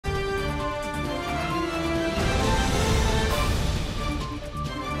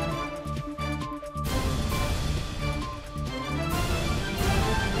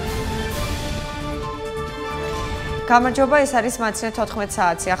გამარჯობა, ეს არის მაცნე 14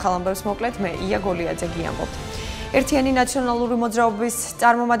 საათი. ახალ ამბებს მოკლედ მე ია გოლიაძე გიამბობთ. ერთიანი ნაციონალური მოძრაობის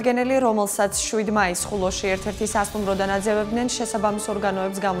წარმომადგენელი, რომელსაც 7 მაისს ხულოში ერთ-ერთი სასტუმროდან აძევებდნენ, შესაბამის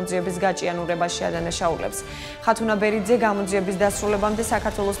ორგანოებს გამოძიების გაჭიანურებაში ადანაშაულებს. ხათუნა ბერიძე გამოძიების დასრულებამდე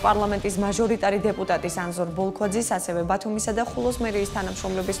საქართველოს პარლამენტის მაჟორიტარი დეპუტატის ანზორ ბოლქვაძის, ასევე ბათუმისა და ხულოს მერიის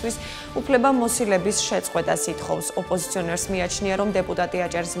თანამშრომლებისთვის უფლება მოსილების შეწყვეტას ითხოვს. ოპოზიციონერს მიაჩნია, რომ დეპუტატი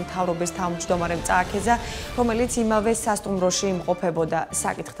აჭარის მთავრობის თავმჯდომარემ წააქეზა, რომელიც იმავე სასტუმროში იმყოფებოდა.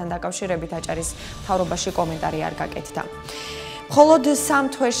 საკითხთან დაკავშირებით აჭარის მთავრობაში კომენტარი არ გაკეთდა. მხოლოდ 3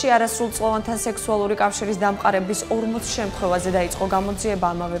 თვეში არასრულწლოვანთან სექსუალური კავშირის დამყარების 40 შემთხვევაზე დაიწყო გამოძიება,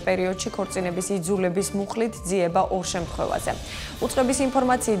 ამავე პერიოდში ქორწინების იძულების მუხლით ძიება 2 შემთხვევაზე. უწყების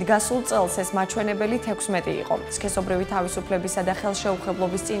ინფორმაციით გასულ წელს ეს მაჩვენებელი 16 იყო. სქესობრივი თავისუფლებისა და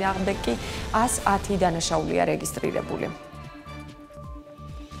ხელშეუხებლობის წინააღმდეგ კი 110 დანაშაულია რეგისტრირებული.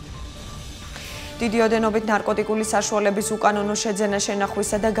 დიდი ოდენობით ნარკოტიკული საშუალების უკანონო შეძენა,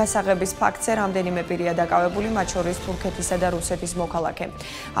 შენახვისა და გასაღების ფაქტზე რამდენიმე პირია დაკავებული, მათ შორის თურქეთისა და რუსეთის მოქალაქე.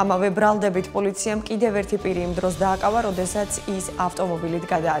 ამავე ბრალდებით პოლიციამ კიდევ ერთი პირი იმ დროს დააკავა, როდესაც ის ავტომობილით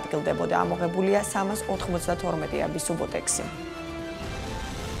გადაადგილდებოდა. ამოღებულია 392 სუბოტექსი.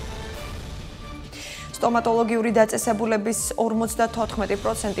 სტომატოლოგიური დაწესებულების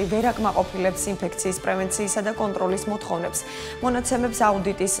 54% ვერ აკმაყოფილებს ინფექციის პრევენციისა და კონტროლის მოთხოვნებს. მონაცემებს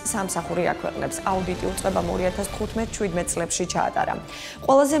აუდიტის სამსახური აქვეყნებს. აუდიტი უწყებამ 2015-17 წლებში ჩაატარა.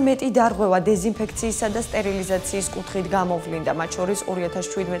 ყველაზე მეტი დარღვევა დეზინფექციისა და სტერილიზაციის კუთხით გამოვლინდა, მათ შორის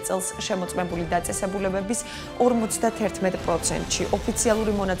 2017 წელს შემოწმებული დაწესებულებების 51%-ში.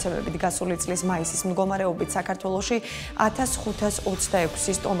 ოფიციალური მონაცემებით გასული წლის მაისის მდგომარეობით საქართველოში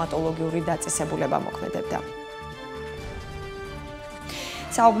 1526 სტომატოლოგიური დაწესებულება მოქმედებდა.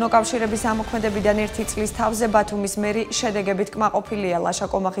 საუბნო კავშირების ამოქმედებიდან 1 წლის თავზე ბათუმის მერი შედეგებით კმაყოფილია. ლაშა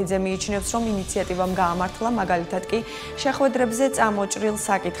კომახიძე მიიჩნევს, რომ ინიციატივამ გაამართლა, მაგალითად კი შეხვედრებზე წამოჭრილ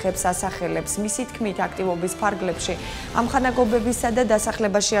საკითხებს ასახელებს. მისი თქმით, აქტივობის ფარგლებში ამხანაგობებისა და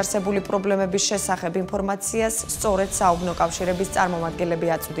დასახლებაში არსებული პრობლემების შესახებ ინფორმაციას სწორედ საუბნო კავშირების წარმომადგენლები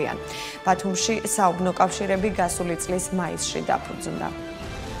აწვდიან. ბათუმში საუბნო კავშირები გასული წლის მაისში დაფუძნდა.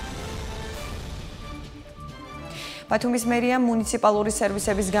 ბათუმის მერიამ მუნიციპალური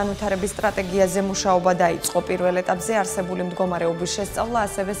სერვისების განვითარების სტრატეგიაზე მუშაობა დაიწყო. პირველ ეტაპზე არსებული მდგომარეობის შესწავლა,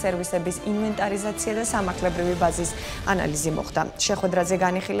 ასევე სერვისების ინვენტარიზაცია და სამართლებრივი ბაზის ანალიზი მოხდა. შეხვედრაზე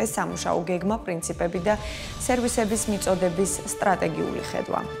განიხილეს სამუშაო გეგმა, პრინციპები და სერვისების მიწოდების სტრატეგიული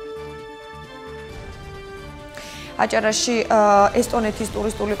ხედვა. აჭარაში ესტონეთის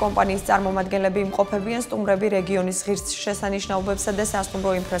ტურისტული კომპანიის წარმომადგენლები იმყოფებიან, სტუმრები რეგიონის ღირსშესანიშნაობებსა და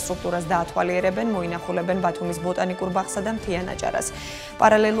სასტუმრო ინფრასტრუქტურას დაათვალიერებენ, მოინახულებენ ბათუმის ბოტანიკურ ბაღსა და მთიან აჭარას.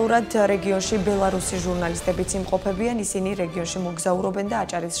 პარალელურად რეგიონში ბელარუსი ჟურნალისტებიც იმყოფებიან, ისინი რეგიონში მოგზაურობენ და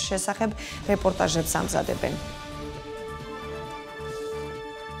აჭარის შესახებ რეპორტაჟებს ამზადებენ.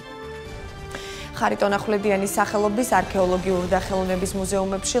 ხარიტონ ახვლედიანის სახელობის არქეოლოგიური და ხელოვნების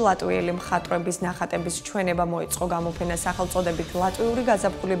მუზეუმებში ლატვიელი მხატვრების ნახატების ჩვენება მოეწყო. გამოფენა სახელწოდებით ლატვიური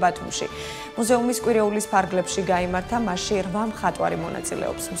გაზაფხული ბათუმში. მუზეუმის კვირეულის ფარგლებში გაიმართა, მასში 8 მხატვარი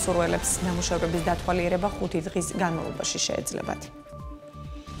მონაწილეობს. მსურველებს ნამუშევრების დათვალიერება 5 დღის განმავლობაში შეეძლებათ.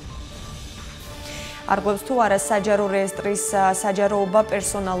 არღვევს თუ არა საჯარო რეესტრის საჯაროობა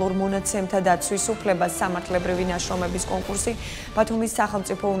პერსონალურ მონაცემთა დაცვის უფლებას, სამართლებრივი ნაშრომების კონკურსი ბათუმის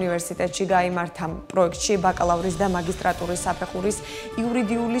სახელმწიფო უნივერსიტეტში გაიმართა. პროექტში ბაკალავრის და მაგისტრატურის საფეხურის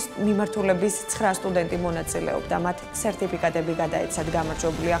იურიდიული მიმართულების 9 სტუდენტი მონაწილეობდა. მათ სერტიფიკატები გადაეცათ.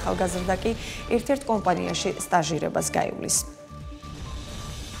 გამარჯვებული ახალგაზრდა კი ერთ-ერთ კომპანიაში სტაჟირებას გაივლის.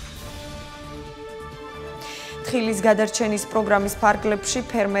 თხილის გადარჩენის პროგრამის ფარგლებში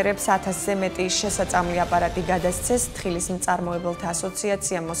ფერმერებს 1000-ზე მეტი შესაწამლი აპარატი გადასცეს. თხილის მწარმოებელთა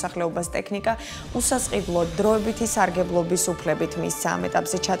ასოციაციამ მოსახლეობას ტექნიკა უსასყიდლო დროებითი სარგებლობის უფლებით მისცა. ამ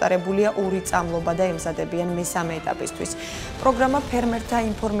ეტაპზე ჩატარებულია 2 წამლობა და ემზადებიან მესამე ეტაპისთვის. პროგრამა ფერმერთა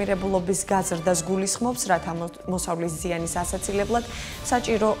ინფორმირებულობის გაზრდას გულისხმობს, რათა მოსავლის ზიანის ასაცილებლად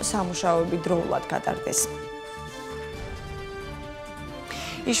საჭირო სამუშაოები დროულად გატარდეს.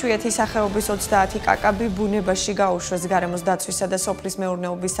 იშვიათი სახეობის 30 კაკაბი ბუნებაში გაუშვეს. გარემოს დაცვისა და სოფლის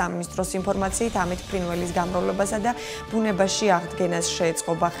მეურნეობის სამინისტროს ინფორმაციით, ამით ფრინველის გამრავლებასა და ბუნებაში აღდგენას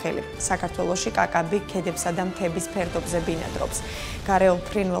შეეწყობა ხელი. საქართველოში კაკაბი ქედებსა და მთების ფერდობზე ბინადრობს. გარეულ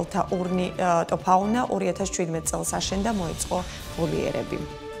ფრინველთა ორნიტოფაუნა 2017 წელს აშენდა, მოეწყო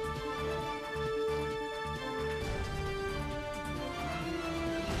ვოლიერები.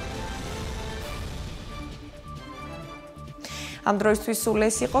 ამ დროისთვის სულ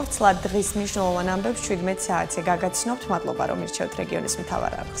ეს იყო. ცლად დღის მნიშვნელოვან ამბებს 17 საათზე გაგაცნობთ. მადლობა რომ ირჩევთ რეგიონის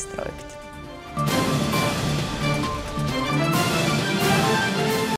მთავარ არხს. დროებით.